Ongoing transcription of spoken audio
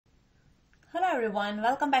everyone,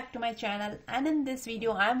 welcome back to my channel, and in this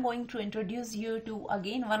video I'm going to introduce you to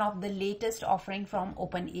again one of the latest offering from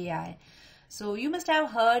OpenAI. So you must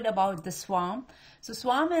have heard about the Swarm. So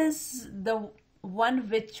Swarm is the one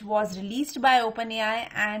which was released by OpenAI,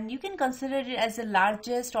 and you can consider it as the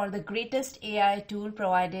largest or the greatest AI tool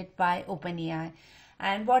provided by OpenAI.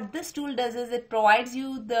 And what this tool does is it provides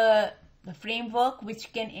you the framework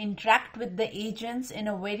which can interact with the agents in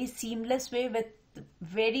a very seamless way with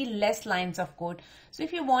very less lines of code. So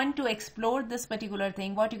if you want to explore this particular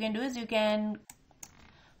thing, what you can do is you can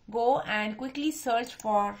go and quickly search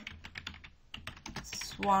for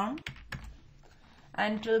Swarm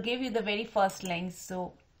and it will give you the very first link.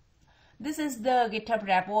 So this is the GitHub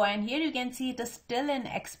repo, and here you can see it is still in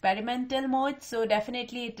experimental mode, so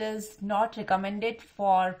definitely it is not recommended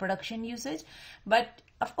for production usage, but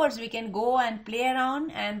of course we can go and play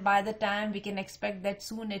around, and by the time we can expect that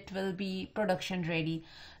soon it will be production ready.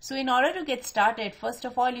 So in order to get started, first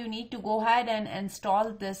of all you need to go ahead and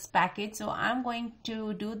install this package. So I'm going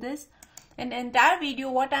to do this. In the entire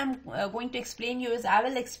video, what I'm going to explain you is I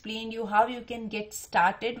will explain you how you can get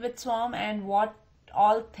started with Swarm and what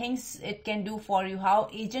all things it can do for you, how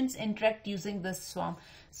agents interact using this Swarm.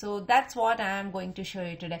 So that's what I am going to show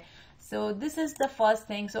you today. So this is the first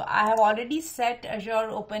thing. So I have already set Azure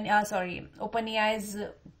OpenAI's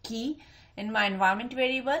key in my environment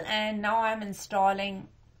variable, and now I'm installing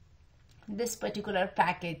this particular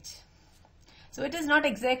package. So it is not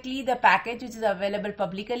exactly the package which is available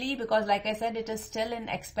publicly, because like I said, it is still in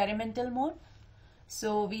experimental mode.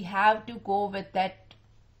 So we have to go with that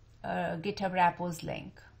GitHub repos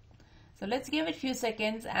link. So let's give it a few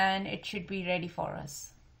seconds and it should be ready for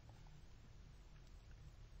us.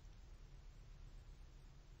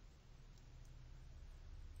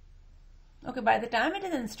 Okay, by the time it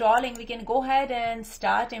is installing, we can go ahead and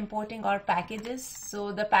start importing our packages.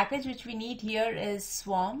 So the package which we need here is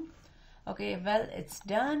Swarm. Okay, well, it's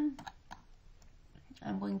done.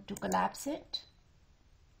 I'm going to collapse it.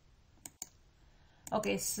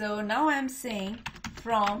 Okay, so now I'm saying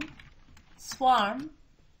from Swarm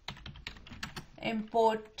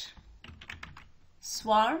import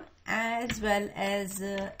Swarm as well as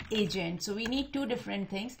agent. So we need two different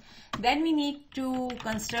things. Then we need to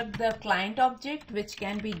construct the client object, which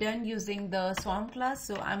can be done using the Swarm class.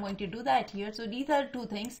 So I'm going to do that here. So these are two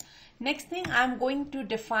things. Next thing, I'm going to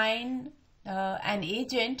define an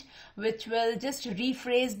agent which will just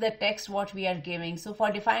rephrase the text what we are giving. So for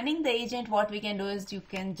defining the agent, what we can do is you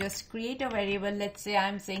can just create a variable. Let's say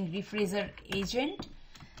I'm saying rephraser agent,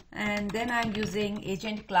 and then I'm using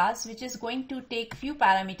agent class, which is going to take few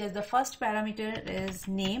parameters. The first parameter is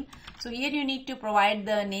name. So here you need to provide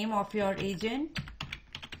the name of your agent.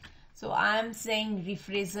 So I'm saying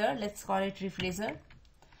rephraser, let's call it rephraser.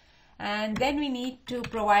 And then we need to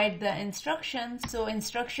provide the instructions. So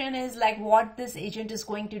instruction is like what this agent is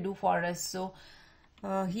going to do for us. So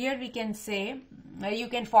here we can say you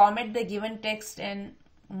can format the given text in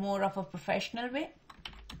more of a professional way.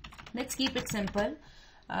 Let's keep it simple.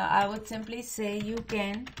 I would simply say you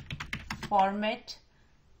can format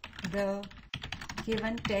the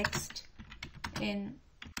given text in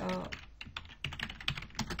a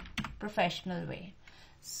professional way.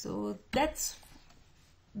 So that's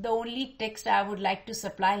the only text I would like to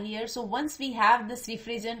supply here. So once we have this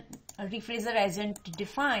rephraser agent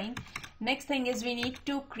defined, next thing is we need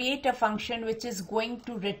to create a function which is going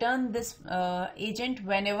to return this agent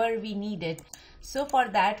whenever we need it. So for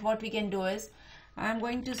that, what we can do is I'm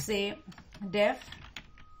going to say def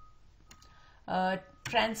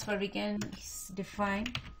transfer. We can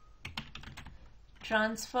define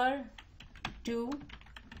transfer to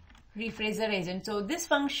rephraser agent. So this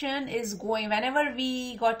function is going, whenever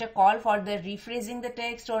we got a call for the rephrasing the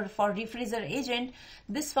text or for rephraser agent,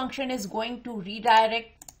 this function is going to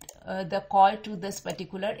redirect the call to this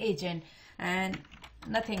particular agent, and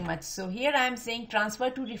nothing much. So here I am saying transfer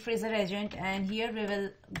to rephraser agent, and here we will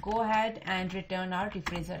go ahead and return our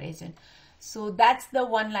rephraser agent. So that's the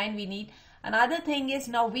one line we need. Another thing is,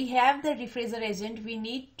 now we have the rephraser agent, we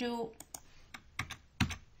need to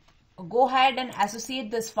go ahead and associate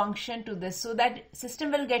this function to this, so that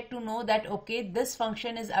system will get to know that okay, this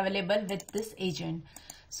function is available with this agent.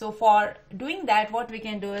 So for doing that, what we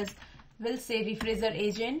can do is we'll say rephraser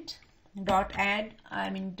agent dot add,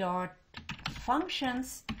 dot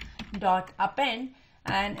functions dot append,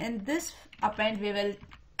 and in this append we will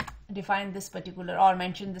define this particular or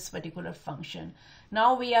mention this particular function.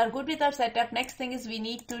 Now we are good with our setup. Next thing is we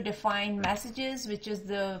need to define messages, which is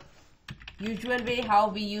the usual way how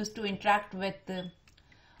we used to interact with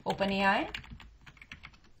OpenAI.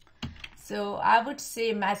 So I would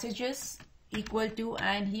say messages equal to,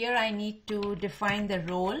 and here I need to define the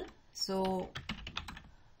role. So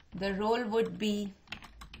the role would be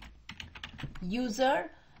user,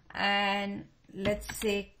 and let's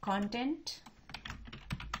say content.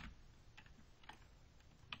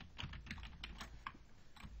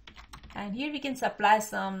 And here we can supply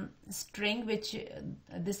some string which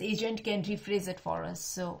this agent can rephrase it for us.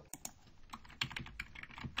 So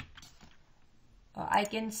I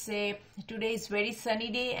can say today is very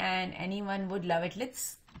sunny day and anyone would love it.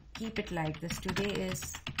 Let's keep it like this. Today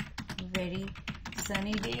is very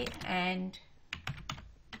sunny day and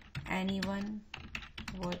anyone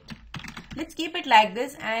would. Let's keep it like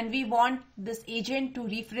this, and we want this agent to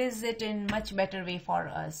rephrase it in much better way for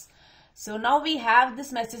us. So now we have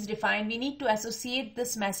this message defined. We need to associate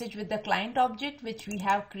this message with the client object which we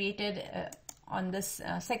have created on this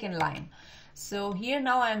second line. So here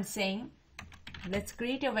now I'm saying, let's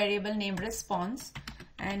create a variable named response,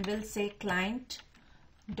 and we'll say client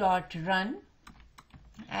dot run,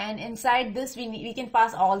 and inside this we can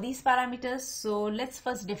pass all these parameters. So let's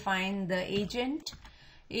first define the agent.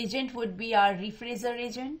 Agent would be our rephraser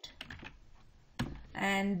agent,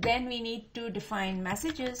 and then we need to define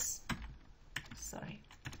messages. Sorry.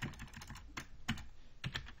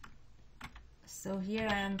 So here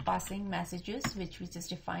I am passing messages which we just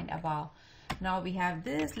defined above. Now we have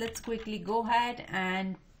this. Let's quickly go ahead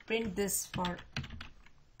and print this for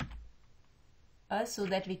us so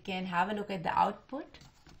that we can have a look at the output.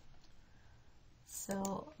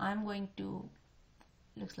 So I'm going to,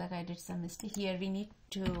 looks like I did some mistake here. We need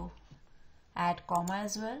to add comma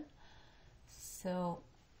as well. So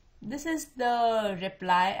this is the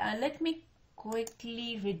reply, and let me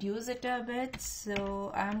quickly reduce it a bit.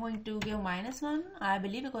 So I'm going to give -1, I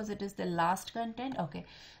believe, because it is the last content. Okay,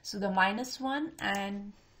 so the -1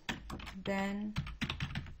 and then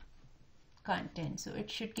content. So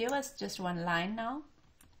it should give us just one line now.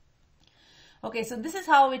 Okay, so this is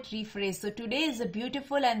how it rephrased. So today is a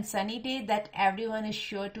beautiful and sunny day that everyone is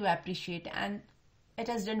sure to appreciate, and it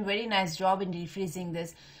has done very nice job in rephrasing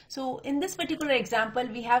this. So in this particular example,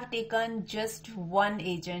 we have taken just one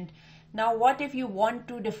agent. Now what if you want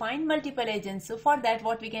to define multiple agents? So for that,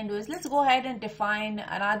 what we can do is, let's go ahead and define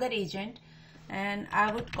another agent, and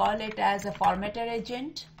I would call it as a formatter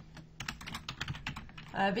agent,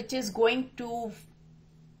 which is going to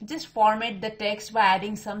just format the text by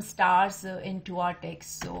adding some stars into our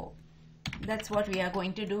text. So that's what we are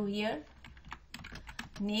going to do here.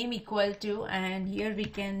 Name equal to, and here we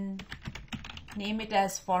can name it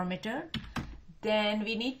as formatter. Then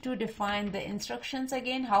we need to define the instructions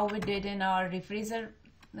again, how we did in our rephraser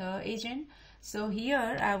agent. So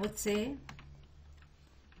here I would say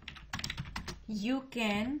you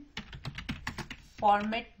can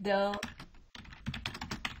format the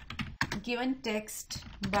given text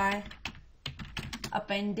by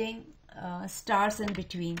appending stars in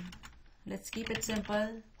between. Let's keep it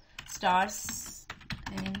simple, stars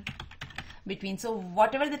in between. So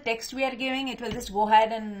whatever the text we are giving, it will just go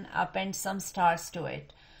ahead and append some stars to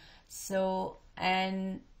it. So,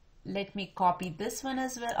 and let me copy this one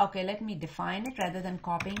as well. Okay, let me define it rather than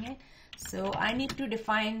copying it. So I need to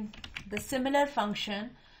define the similar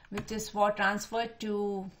function, which is for transfer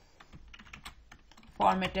to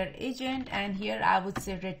formatter agent, and here I would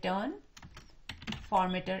say return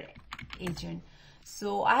formatter agent.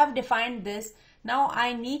 So I have defined this. Now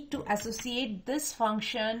I need to associate this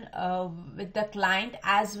function with the client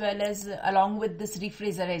as well as along with this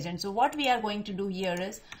rephraser agent. So what we are going to do here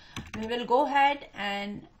is, we will go ahead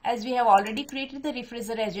and, as we have already created the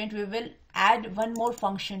rephraser agent, we will add one more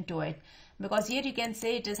function to it, because here you can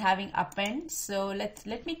say it is having append. So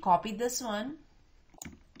let me copy this one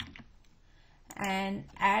and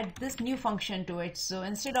add this new function to it. So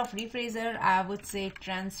instead of rephraser, I would say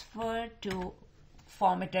transfer to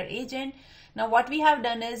formatter agent. Now what we have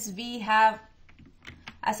done is, we have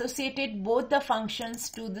associated both the functions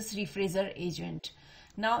to this rephraser agent.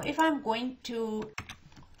 Now if I'm going to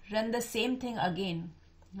run the same thing again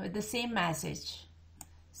with the same message,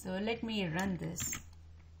 so let me run this.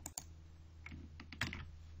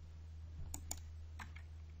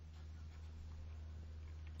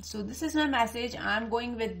 So this is my message. I'm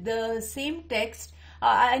going with the same text.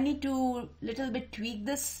 I need to little bit tweak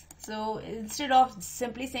this. So instead of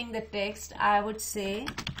simply saying the text, I would say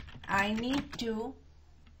I need to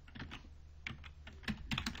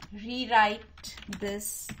rewrite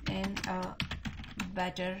this in a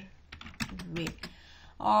better way.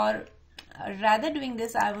 Or rather doing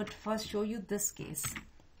this, I would first show you this case.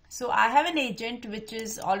 So I have an agent which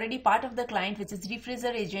is already part of the client, which is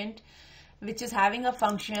rephraser agent. which is having a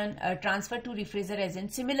function transfer to rephraser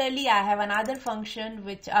agent. Similarly, I have another function,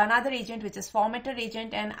 another agent, which is formatter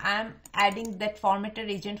agent, and I'm adding that formatter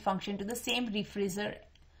agent function to the same rephraser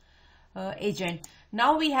agent.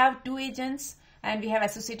 Now we have two agents and we have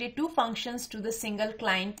associated two functions to the single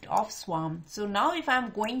client of Swarm. So now if I'm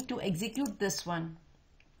going to execute this one,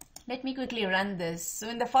 let me quickly run this. So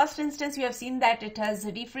in the first instance, you have seen that it has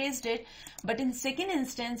rephrased it. But in second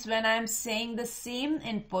instance, when I'm saying the same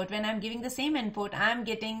input, when I'm giving the same input, I'm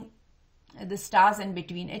getting the stars in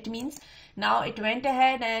between. It means now it went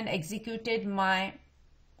ahead and executed my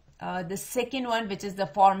the second one, which is the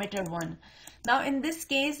formatter one. Now in this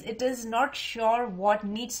case, it is not sure what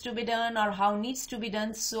needs to be done or how needs to be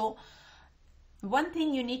done. So one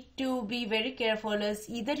thing you need to be very careful is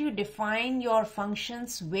either you define your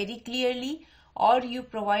functions very clearly or you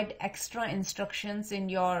provide extra instructions in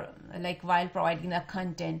your, like while providing the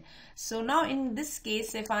content. So now in this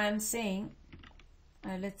case, if I am saying,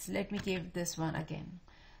 let me give this one again.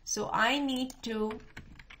 So I need to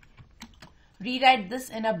rewrite this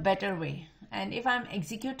in a better way. And if I'm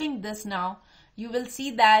executing this now, you will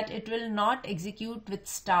see that it will not execute with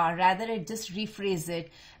star, rather it just rephrase it.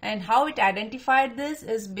 And how it identified this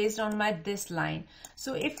is based on this line.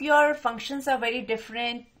 So if your functions are very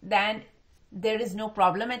different, then there is no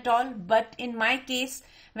problem at all. But in my case,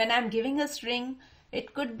 when I'm giving a string,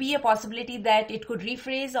 it could be a possibility that it could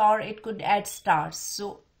rephrase or it could add stars.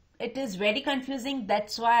 So it is very confusing.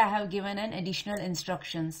 That's why I have given an additional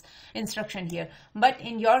instruction here. But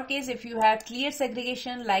in your case, if you have clear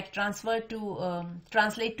segregation like translate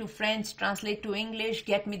to French, translate to English,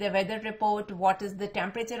 get me the weather report, what is the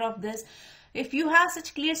temperature of this. If you have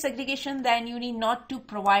such clear segregation, then you need not to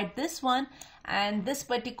provide this one, and this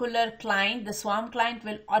particular client, the Swarm client,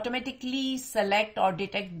 will automatically select or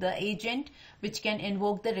detect the agent which can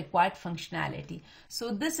invoke the required functionality.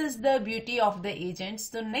 So this is the beauty of the agents.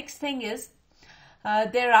 The next thing is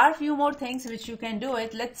there are a few more things which you can do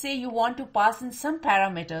it. Let's say you want to pass in some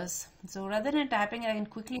parameters. So rather than typing, I can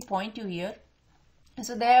quickly point you here.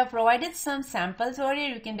 So they have provided some samples over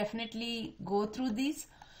here. You can definitely go through these.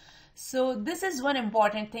 So this is one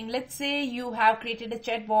important thing. Let's say you have created a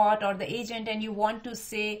chatbot or the agent and you want to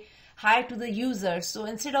say hi to the user. So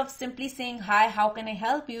instead of simply saying hi, how can I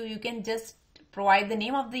help you, you can just provide the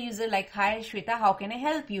name of the user like, hi Shweta, how can I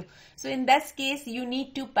help you? So in that case, you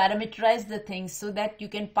need to parameterize the things so that you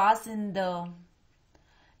can pass in the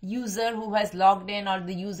user who has logged in or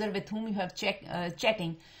the user with whom you have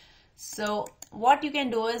chatting. So what you can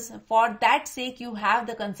do is, for that sake, you have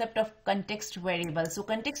the concept of context variable. So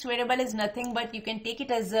context variable is nothing but you can take it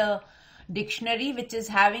as a dictionary which is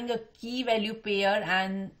having a key value pair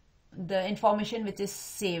and the information which is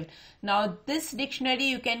saved. Now this dictionary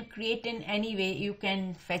you can create in any way. You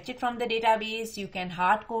can fetch it from the database, you can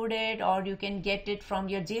hard code it, or you can get it from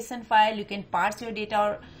your JSON file, you can parse your data,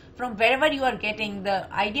 or from wherever you are getting.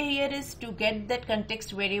 The idea here is to get that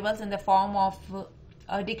context variables in the form of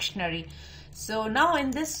a dictionary. So now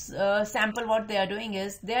in this sample, what they are doing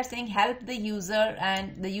is they are saying help the user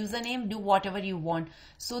and the username, do whatever you want.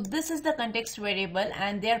 So this is the context variable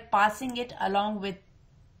and they are passing it along with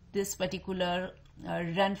this particular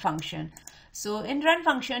run function. So in run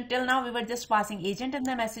function, till now we were just passing agent in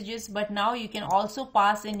the messages, but now you can also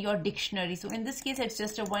pass in your dictionary. So in this case, it's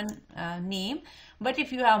just a one name, but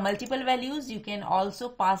if you have multiple values, you can also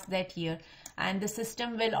pass that here, and the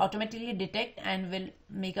system will automatically detect and will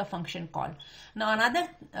make a function call. Now another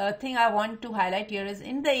thing I want to highlight here is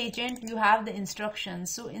in the agent you have the instructions.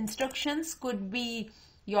 So instructions could be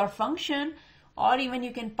your function, or even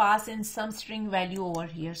you can pass in some string value over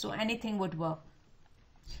here. So anything would work.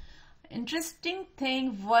 Interesting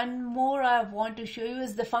thing, one more I want to show you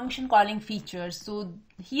is the function calling features. So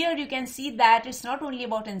here you can see that it's not only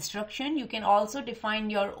about instruction, you can also define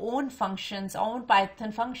your own functions, own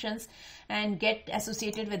Python functions, and get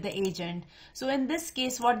associated with the agent. So in this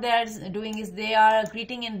case, what they are doing is they are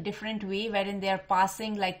greeting in a different way, wherein they are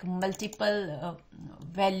passing like multiple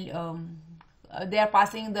they are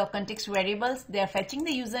passing the context variables, they are fetching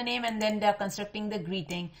the username, and then they are constructing the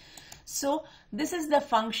greeting. So this is the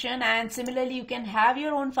function, and similarly you can have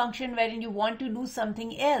your own function wherein you want to do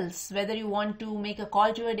something else, whether you want to make a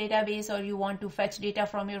call to a database or you want to fetch data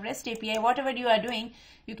from your REST API, whatever you are doing,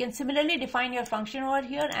 you can similarly define your function over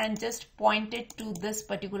here and just point it to this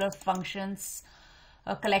particular functions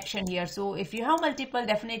collection here. So if you have multiple,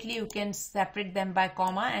 definitely you can separate them by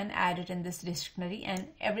comma and add it in this dictionary, and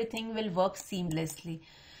everything will work seamlessly.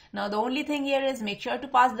 Now the only thing here is make sure to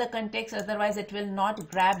pass the context, otherwise it will not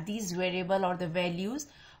grab these variable or the values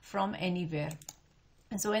from anywhere.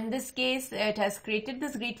 And so in this case, it has created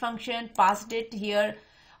this greet function, passed it here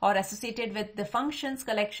or associated with the functions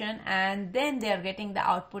collection, and then they are getting the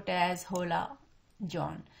output as Hola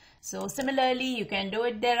John. So similarly, you can do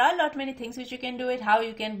it. There are a lot many things which you can do it, how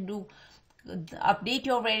you can do update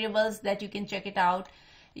your variables, that you can check it out.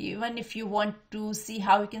 Even if you want to see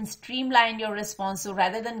how you can streamline your response, so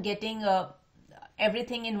rather than getting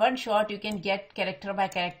everything in one shot, you can get character by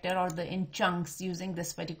character or the in chunks using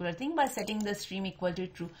this particular thing by setting the stream equal to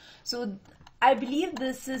true. So I believe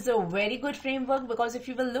this is a very good framework, because if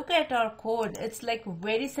you will look at our code, it's like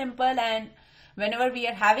very simple, and whenever we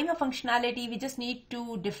are having a functionality, we just need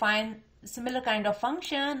to define similar kind of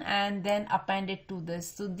function and then append it to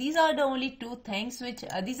this. So these are the only two things which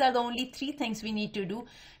these are the only three things we need to do: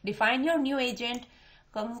 define your new agent,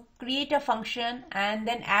 create a function, and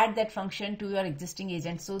then add that function to your existing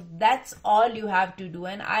agent. So that's all you have to do,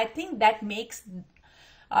 and I think that makes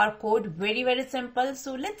our code very, very simple.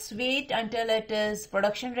 So let's wait until it is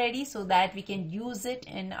production ready so that we can use it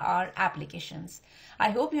in our applications.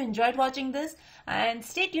 I hope you enjoyed watching this, and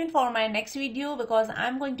stay tuned for my next video, because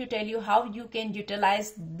I'm going to tell you how you can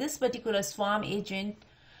utilize this particular Swarm agent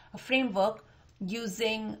framework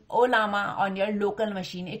using Ollama on your local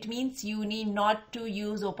machine. It means you need not to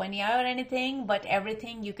use OpenAI or anything, but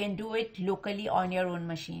everything you can do it locally on your own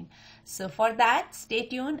machine. So for that, stay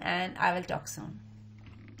tuned and I will talk soon.